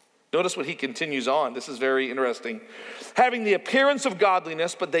 Notice what he continues on. This is very interesting. Having the appearance of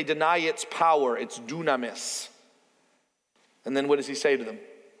godliness, but they deny its power, its dunamis. And then what does he say to them?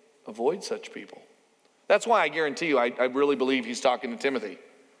 Avoid such people. That's why I guarantee you, I really believe he's talking to Timothy.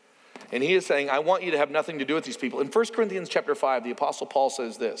 And he is saying, I want you to have nothing to do with these people. In 1 Corinthians chapter 5, the Apostle Paul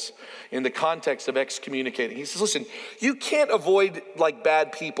says this in the context of excommunicating. He says, listen, you can't avoid like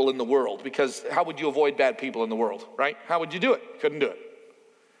bad people in the world, because how would you avoid bad people in the world, right? How would you do it? Couldn't do it.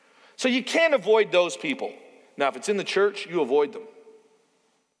 So you can't avoid those people. Now, if it's in the church, you avoid them.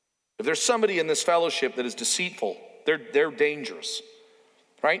 If there's somebody in this fellowship that is deceitful, they're dangerous,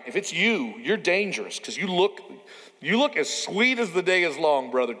 right? If it's you, you're dangerous because you look as sweet as the day is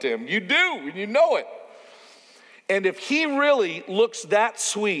long, Brother Tim. You do, and you know it. And if he really looks that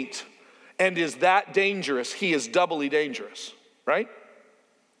sweet and is that dangerous, he is doubly dangerous, right?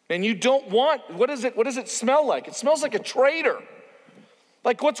 And you don't want, what does it smell like? It smells like a traitor.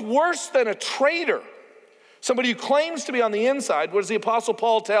 Like, what's worse than a traitor? Somebody who claims to be on the inside. What does the Apostle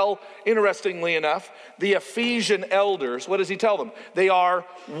Paul tell, interestingly enough, the Ephesian elders? What does he tell them? They are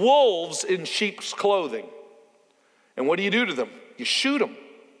wolves in sheep's clothing. And what do you do to them? You shoot them.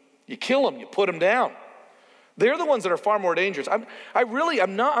 You kill them. You put them down. They're the ones that are far more dangerous. I'm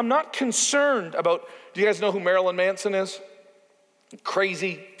not concerned about, do you guys know who Marilyn Manson is?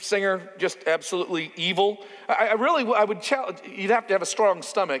 Crazy singer, just absolutely evil. I would challenge, you'd have to have a strong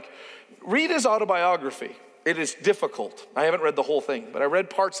stomach. Read his autobiography. It is difficult. I haven't read the whole thing, but I read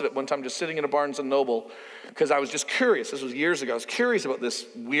parts of it one time just sitting in a Barnes & Noble because I was just curious. This was years ago. I was curious about this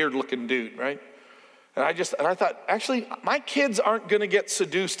weird-looking dude, right? And I thought, actually, my kids aren't going to get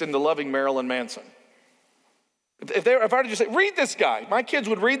seduced into loving Marilyn Manson. If I were to just say, read this guy, my kids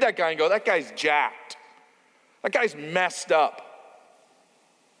would read that guy and go, that guy's jacked. That guy's messed up.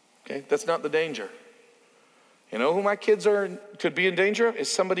 Okay, that's not the danger. You know who my kids could be in danger of?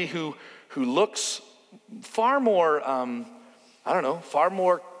 Is somebody who looks far more, far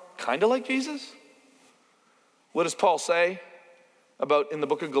more kind of like Jesus. What does Paul say about in the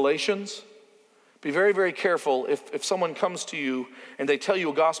book of Galatians? Be very, very careful if someone comes to you and they tell you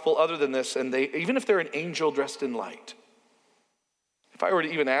a gospel other than this, and even if they're an angel dressed in light. If I were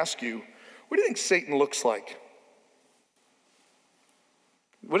to even ask you, what do you think Satan looks like?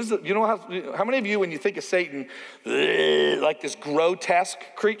 What is it? You know how many of you, when you think of Satan, like this grotesque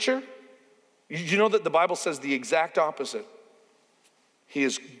creature? You know that the Bible says the exact opposite. He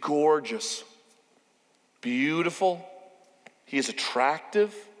is gorgeous, beautiful. He is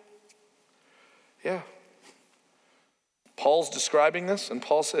attractive. Yeah. Paul's describing this, and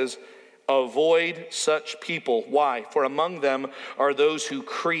Paul says, avoid such people. Why? For among them are those who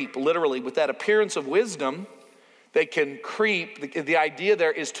creep, literally, with that appearance of wisdom. They can creep. The idea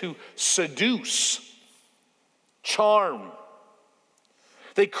there is to seduce, charm.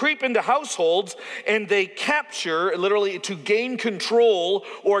 They creep into households and they capture, literally to gain control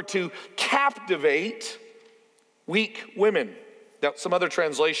or to captivate weak women. Now, some other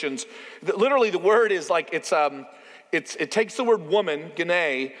translations, literally the word is like, it takes the word woman,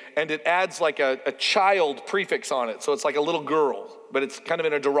 gene, and it adds like a child prefix on it. So it's like a little girl, but it's kind of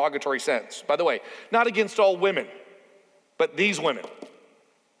in a derogatory sense. By the way, not against all women, but these women,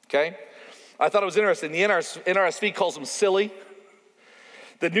 okay? I thought it was interesting. The NRSV calls them silly.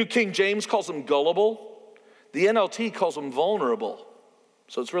 The New King James calls them gullible. The NLT calls them vulnerable.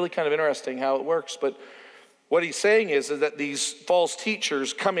 So it's really kind of interesting how it works. But what he's saying is that these false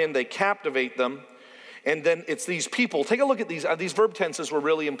teachers come in, they captivate them, and then it's these people. Take a look at these. These verb tenses were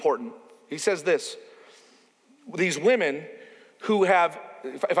really important. He says this, these women who have,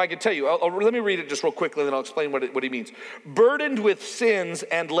 if I could tell you, let me read it just real quickly, then I'll explain what he means. Burdened with sins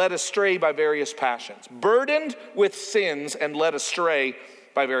and led astray by various passions. Burdened with sins and led astray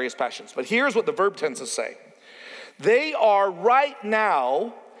by various passions. But here's what the verb tenses say. They are right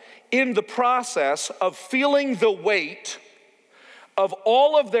now in the process of feeling the weight of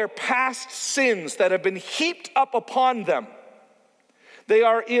all of their past sins that have been heaped up upon them. They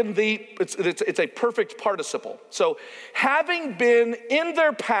are in it's a perfect participle. So having been in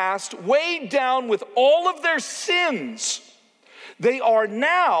their past weighed down with all of their sins, they are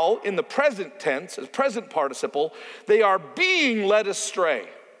now in the present tense, as present participle, they are being led astray. Isn't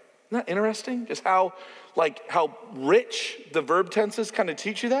that interesting? Just how how rich the verb tenses kind of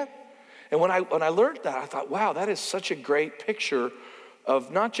teach you that? And when I learned that, I thought, wow, that is such a great picture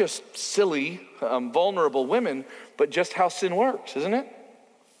of not just silly, vulnerable women, but just how sin works, isn't it?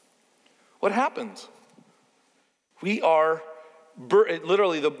 What happens? We are,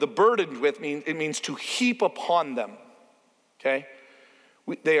 literally the burdened with, it means to heap upon them, okay?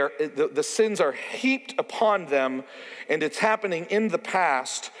 The sins are heaped upon them, and it's happening in the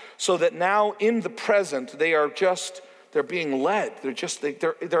past, so that now in the present, they're being led.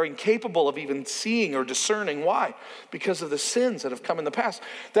 They're incapable of even seeing or discerning. Why? Because of the sins that have come in the past.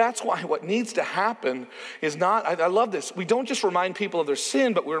 That's why what needs to happen is not, I love this, we don't just remind people of their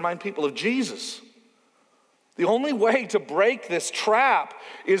sin, but we remind people of Jesus. The only way to break this trap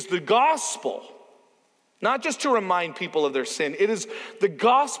is the gospel. Not just to remind people of their sin. It is the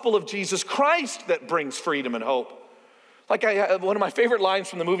gospel of Jesus Christ that brings freedom and hope. Like one of my favorite lines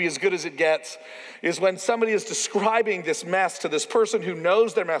from the movie As Good as It Gets is when somebody is describing this mess to this person who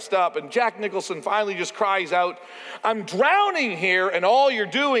knows they're messed up, and Jack Nicholson finally just cries out, "I'm drowning here, and all you're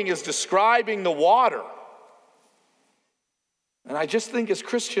doing is describing the water." And I just think as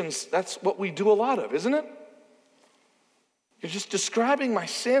Christians, that's what we do a lot of, isn't it? You're just describing my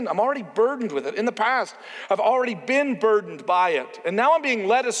sin. I'm already burdened with it. In the past, I've already been burdened by it. And now I'm being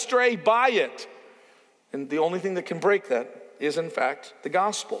led astray by it. And the only thing that can break that is, in fact, the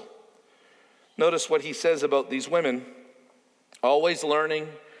gospel. Notice what he says about these women. Always learning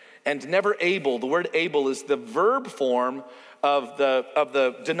and never able. The word able is the verb form of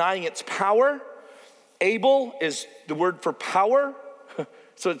the denying its power. Able is the word for power.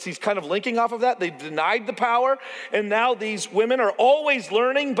 So he's kind of linking off of that. They denied the power, and now these women are always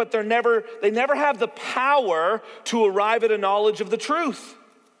learning, but they never have the power to arrive at a knowledge of the truth.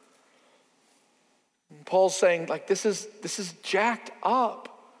 And Paul's saying, this is jacked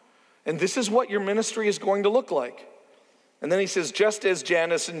up, and this is what your ministry is going to look like. And then he says, just as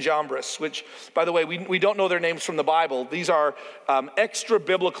Jannes and Jambres, which, by the way, we don't know their names from the Bible. These are extra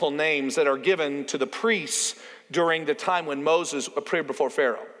biblical names that are given to the priests during the time when Moses appeared before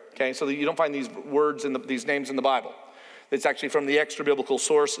Pharaoh. Okay, so you don't find these words these names in the Bible. It's actually from the extra biblical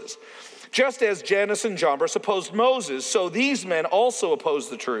sources. Just as Jannes and Jambres opposed Moses, so these men also oppose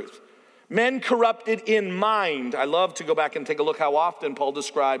the truth. Men corrupted in mind. I love to go back and take a look how often Paul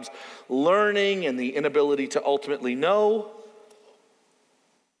describes learning and the inability to ultimately know.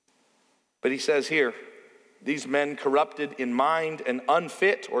 But he says here, these men corrupted in mind and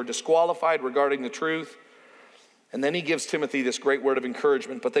unfit or disqualified regarding the truth. And then he gives Timothy this great word of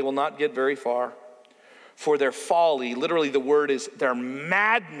encouragement, but they will not get very far. For their folly, literally the word is their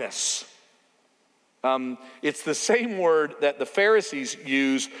madness. It's the same word that the Pharisees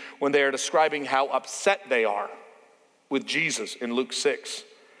use when they are describing how upset they are with Jesus in Luke 6.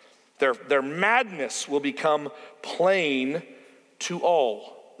 Their madness will become plain to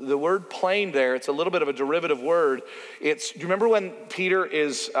all. The word plain there, it's a little bit of a derivative word. Do you remember when Peter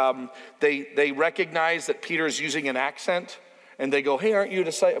is, they recognize that Peter is using an accent, and they go, hey, aren't you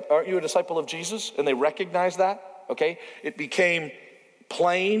a disciple of Jesus? And they recognize that, okay? It became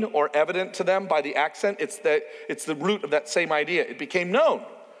plain or evident to them by the accent. It's the root of that same idea. It became known.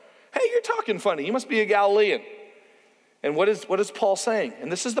 Hey, you're talking funny. You must be a Galilean. And what is Paul saying?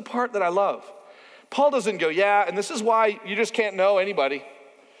 And this is the part that I love. Paul doesn't go, yeah, and this is why you just can't know anybody.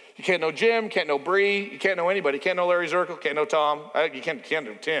 You can't know Jim, can't know Bree, you can't know anybody. Can't know Larry Zirkle, can't know Tom. You can't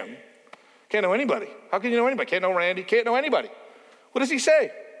know Tim. Can't know anybody. How can you know anybody? Can't know Randy, can't know anybody. What does he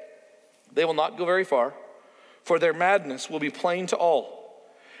say? They will not go very far, for their madness will be plain to all,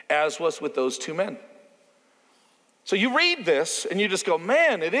 as was with those two men. So you read this and you just go,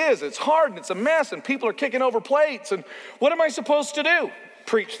 man, it's hard and it's a mess and people are kicking over plates. And what am I supposed to do?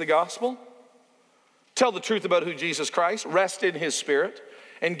 Preach the gospel, tell the truth about who Jesus Christ, rest in his spirit.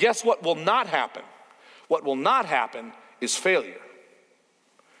 And guess what will not happen? What will not happen is failure.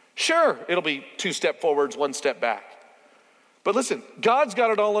 Sure, it'll be 2 steps forwards, 1 step back. But listen, God's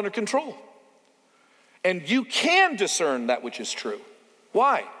got it all under control. And you can discern that which is true.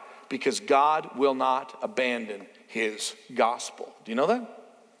 Why? Because God will not abandon his gospel. Do you know that?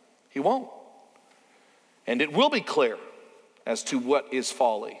 He won't. And it will be clear as to what is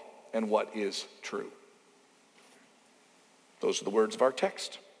folly and what is true. Those are the words of our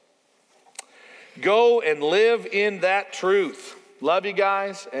text. Go and live in that truth. Love you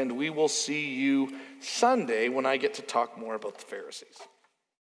guys, and we will see you Sunday when I get to talk more about the Pharisees.